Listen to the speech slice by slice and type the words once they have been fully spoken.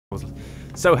was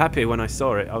so happy when I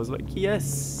saw it. I was like,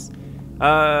 yes.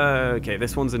 Okay,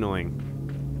 this one's annoying.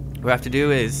 What we have to do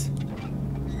is,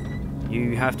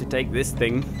 you have to take this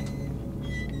thing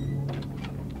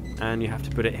and you have to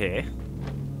put it here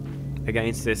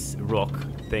against this rock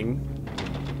thing.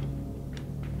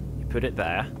 You put it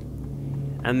there,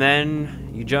 and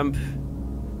then you jump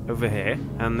over here,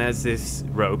 and there's this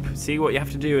rope. See, what you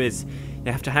have to do is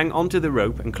you have to hang onto the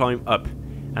rope and climb up,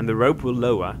 and the rope will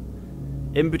lower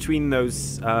in between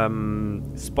those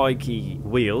spiky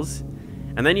wheels,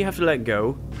 and then you have to let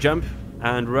go, jump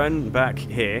and run back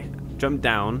here, jump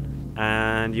down,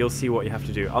 and you'll see what you have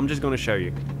to do. I'm just going to show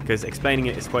you because explaining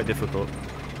it is quite difficult.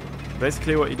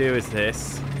 Basically what you do is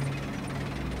this.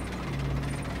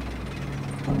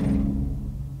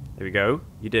 There we go,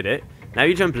 you did it. Now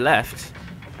you jump left,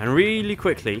 and really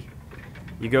quickly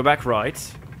you go back right,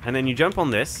 and then you jump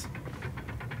on this,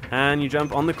 and you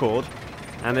jump on the cord,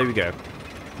 and there we go.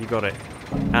 You got it.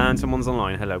 And someone's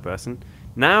online. Hello, person.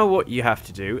 Now what you have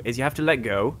to do is you have to let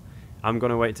go. I'm going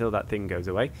to wait till that thing goes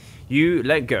away. You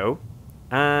let go,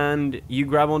 and you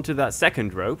grab onto that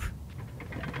second rope,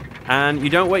 and you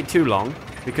don't wait too long,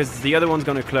 because the other one's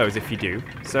going to close if you do.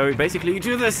 So basically you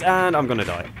do this, and I'm going to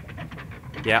die.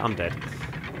 Yeah, I'm dead.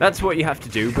 That's what you have to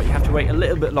do, but you have to wait a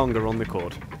little bit longer on the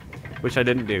cord, which I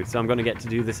didn't do, so I'm going to get to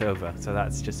do this over. So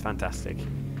that's just fantastic.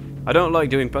 I don't like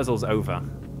doing puzzles over,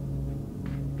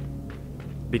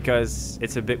 because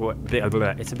it's a big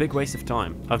waste of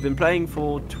time. I've been playing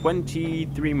for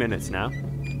 23 minutes now,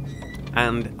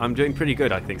 and I'm doing pretty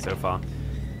good, I think, so far.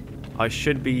 I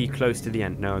should be close to the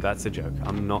end. No, that's a joke.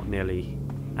 I'm not nearly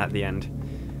at the end.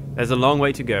 There's a long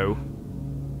way to go.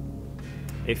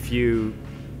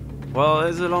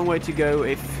 There's a long way to go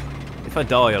if I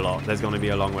die a lot. There's going to be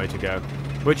a long way to go,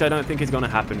 which I don't think is going to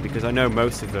happen, because I know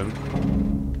most of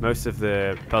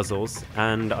the puzzles,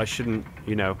 and I shouldn't,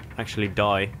 actually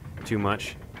die too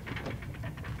much.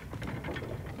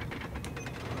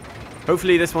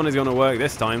 Hopefully this one is going to work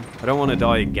this time. I don't want to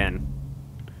die again,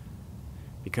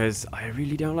 because I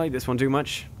really don't like this one too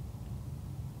much.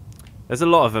 There's a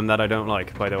lot of them that I don't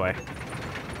like, by the way.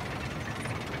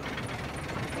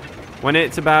 When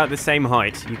it's about the same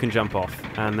height, you can jump off,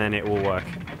 and then it will work.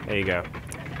 There you go.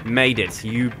 Made it.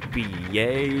 Youpee.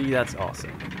 Yay, that's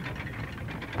awesome.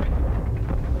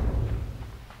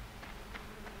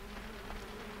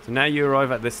 So now you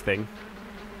arrive at this thing,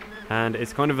 and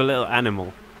it's kind of a little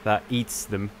animal that eats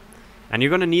them, and you're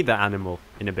going to need that animal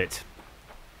in a bit.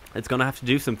 It's going to have to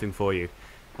do something for you,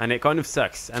 and it kind of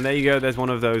sucks. And there you go, there's one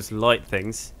of those light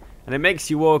things, and it makes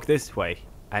you walk this way,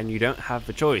 and you don't have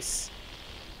a choice.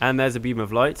 And there's a beam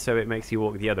of light, so it makes you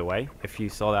walk the other way. If you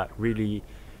saw that really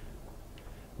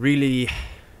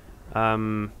a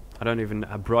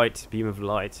bright beam of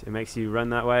light, it makes you run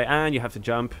that way, and you have to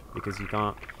jump because you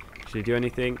can't actually do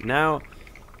anything. Now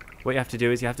what you have to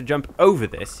do is you have to jump over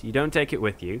this. You don't take it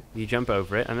with you, you jump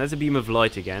over it, and there's a beam of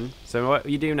light again. So what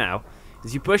you do now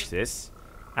is you push this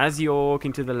as you're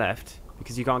walking to the left,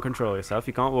 because you can't control yourself.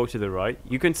 You can't walk to the right.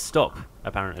 You can stop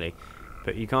apparently,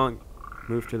 but you can't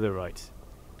move to the right.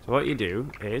 So what you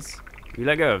do is you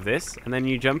let go of this, and then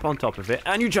you jump on top of it,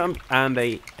 and you jump, and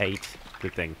they ate the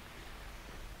thing.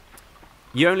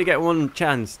 You only get one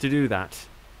chance to do that,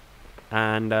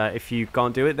 and if you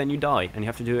can't do it, then you die, and you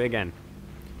have to do it again.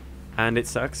 And it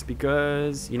sucks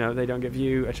because, they don't give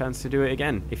you a chance to do it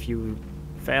again if you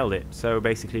failed it. So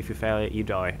basically, if you fail it, you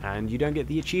die, and you don't get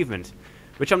the achievement,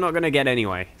 which I'm not going to get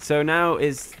anyway. So now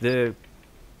is the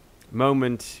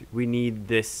moment we need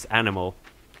this animal,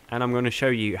 and I'm going to show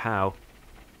you how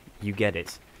you get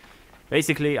it.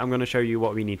 Basically, I'm going to show you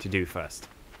what we need to do first.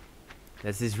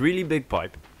 There's this really big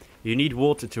pipe. You need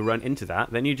water to run into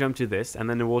that. Then you jump to this, and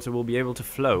then the water will be able to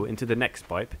flow into the next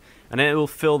pipe, and then it will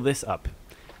fill this up.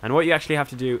 And what you actually have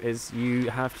to do is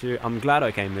I'm glad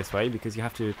I came this way, because you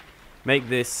have to make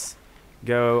this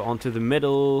go onto the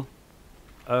middle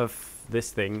of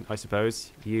this thing, I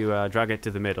suppose. You drag it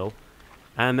to the middle,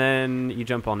 and then you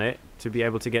jump on it to be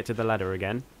able to get to the ladder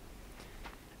again.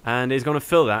 And it's going to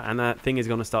fill that, and that thing is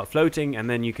going to start floating, and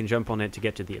then you can jump on it to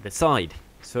get to the other side.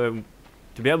 So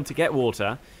to be able to get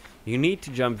water, you need to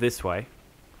jump this way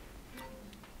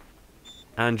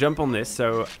and jump on this,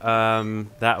 so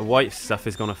that white stuff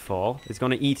is going to fall. It's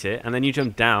going to eat it, and then you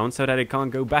jump down so that it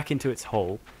can't go back into its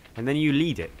hole, and then you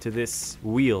lead it to this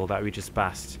wheel that we just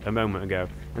passed a moment ago,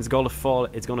 and it's going to fall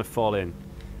in,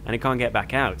 and it can't get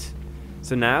back out.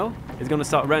 So now it's going to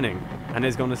start running, and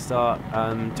it's going to start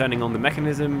turning on the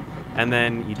mechanism, and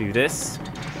then you do this,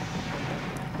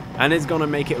 and it's going to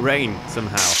make it rain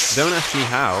somehow. Don't ask me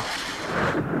how,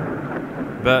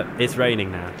 but it's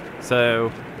raining now.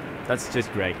 So That's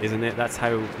just great, isn't it? That's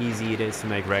how easy it is to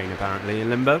make rain, apparently, in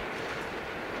Limbo.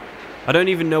 I don't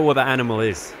even know what that animal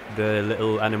is, the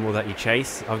little animal that you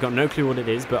chase. I've got no clue what it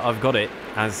is, but I've got it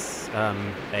as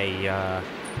an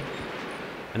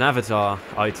avatar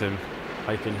item.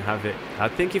 I can have it. I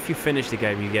think if you finish the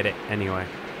game, you get it anyway.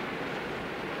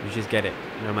 You just get it,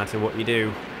 no matter what you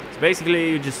do. So basically,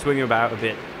 you just swing about a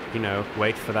bit, you know,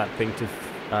 wait for that thing to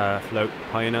float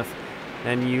high enough.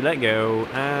 Then you let go,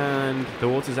 and the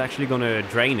water's actually going to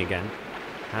drain again.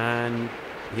 And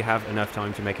you have enough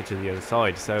time to make it to the other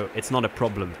side, so it's not a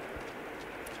problem.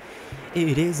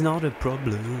 It is not a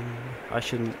problem. I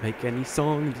shouldn't make any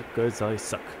songs because I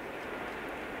suck.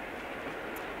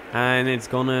 And it's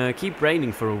gonna keep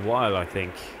raining for a while, I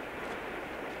think.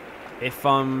 If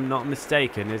I'm not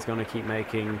mistaken, it's gonna keep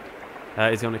making...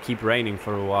 it's gonna keep raining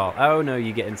for a while. Oh no,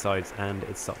 you get inside and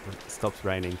it stops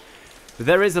raining. But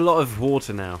there is a lot of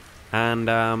water now.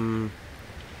 And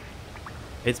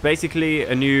it's basically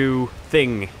a new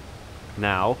thing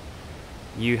now.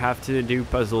 You have to do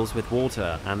puzzles with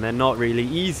water, and they're not really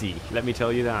easy, let me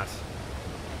tell you that.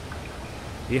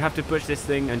 You have to push this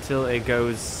thing until it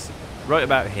goes right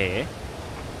about here.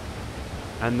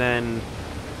 And then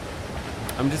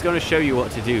I'm just going to show you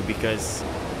what to do, because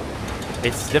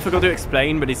it's difficult to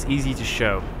explain, but it's easy to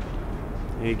show.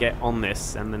 You get on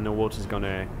this, and then the water's going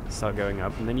to start going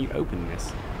up, and then you open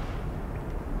this.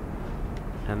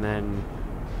 And then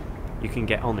you can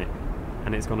get on it,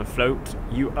 and it's going to float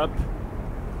you up.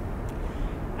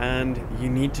 And you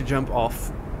need to jump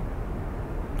off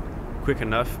quick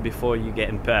enough before you get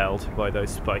impaled by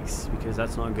those spikes, because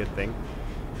that's not a good thing.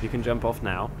 You can jump off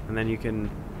now, and then you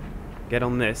can get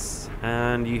on this,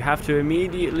 and you have to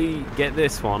immediately get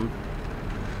this one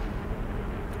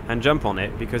and jump on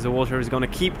it, because the water is going to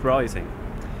keep rising.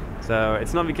 So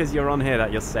it's not because you're on here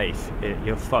that you're safe.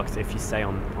 You're fucked if you stay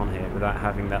on here without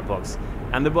having that box.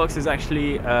 And the box is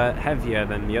actually heavier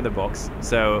than the other box,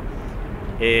 so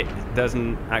it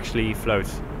doesn't actually float.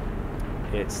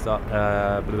 It starts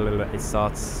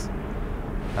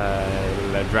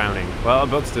drowning. Well, a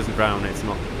box doesn't drown, it's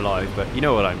not alive, but you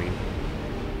know what I mean.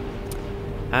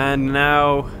 And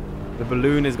now the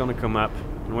balloon is going to come up,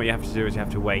 and what you have to do is you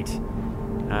have to wait.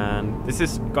 And this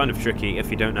is kind of tricky if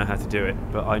you don't know how to do it,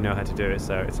 but I know how to do it,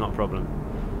 so it's not a problem.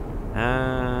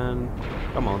 And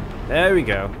come on, there we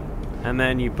go. And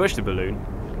then you push the balloon.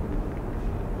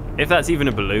 If that's even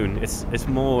a balloon, it's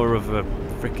more of a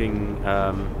freaking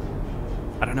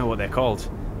I don't know what they're called.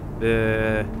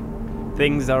 The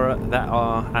things that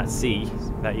are at sea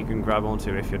that you can grab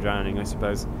onto if you're drowning, I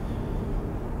suppose.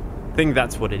 I think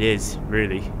that's what it is,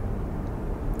 really.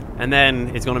 And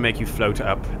then it's going to make you float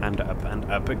up and up and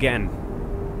up again.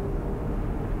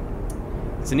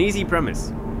 It's an easy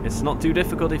premise. It's not too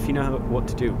difficult if you know what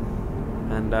to do.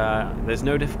 And there's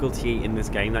no difficulty in this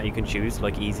game that you can choose,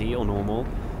 like easy or normal.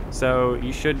 So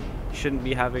you shouldn't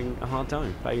be having a hard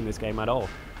time playing this game at all.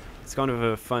 It's kind of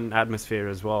a fun atmosphere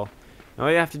as well. And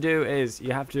all you have to do is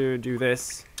you have to do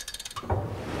this.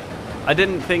 I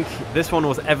didn't think this one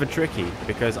was ever tricky,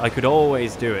 because I could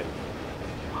always do it.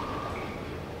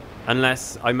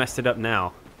 Unless I messed it up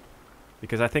now.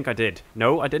 Because I think I did.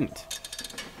 No, I didn't.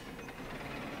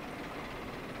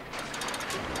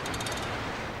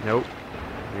 Nope.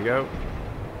 There we go.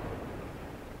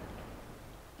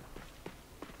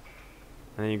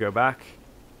 And then you go back.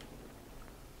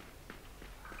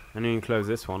 And then you close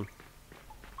this one.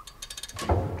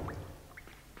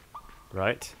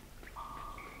 Right.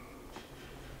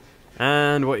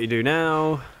 And what you do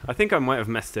now... I think I might have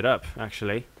messed it up,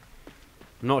 actually.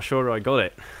 I'm not sure I got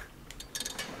it.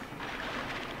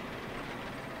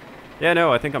 Yeah,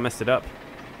 no, I think I messed it up.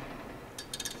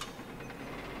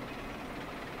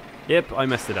 Yep, I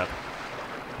messed it up.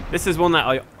 This is one that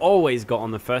I always got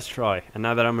on the first try, and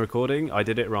now that I'm recording, I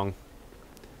did it wrong.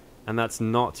 And that's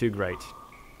not too great.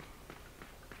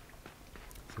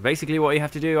 So basically what you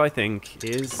have to do, I think,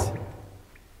 is...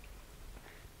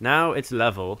 Now it's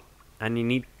level, and you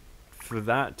need for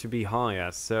that to be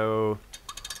higher, so...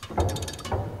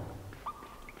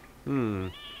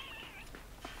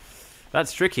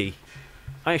 That's tricky.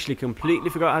 I actually completely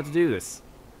forgot how to do this.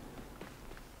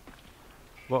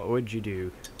 What would you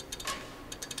do?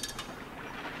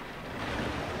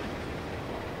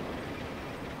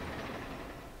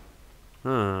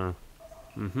 Huh.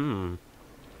 The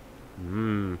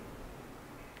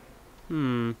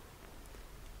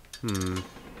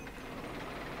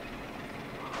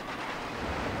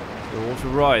water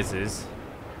rises.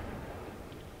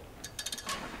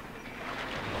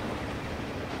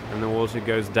 And the water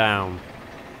goes down.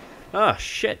 Ah,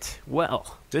 shit.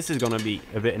 Well, this is gonna be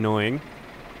a bit annoying.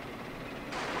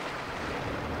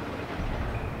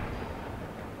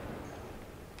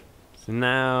 So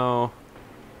now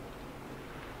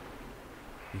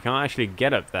you can't actually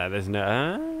get up there. There's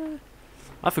no...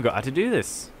 I forgot how to do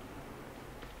this.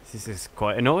 This is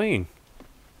quite annoying.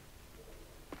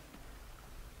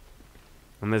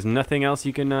 And there's nothing else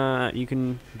you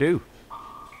can do.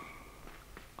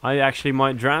 I actually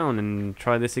might drown and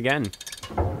try this again.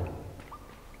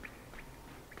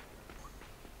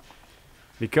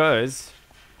 Because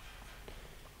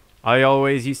I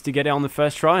always used to get it on the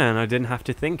first try and I didn't have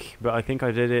to think. But I think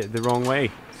I did it the wrong way.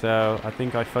 So I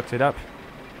think I fucked it up.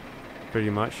 Pretty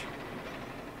much.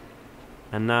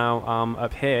 And now I'm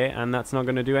up here and that's not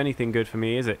going to do anything good for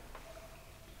me, is it?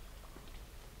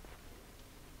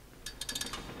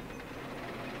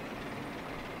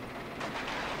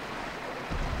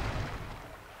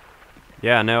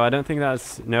 Yeah, no, I don't think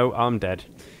that's... No, I'm dead.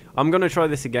 I'm going to try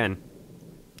this again.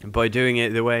 By doing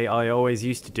it the way I always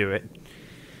used to do it.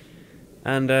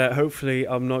 And hopefully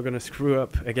I'm not going to screw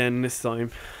up again this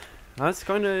time. That's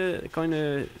kind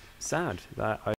of sad that I...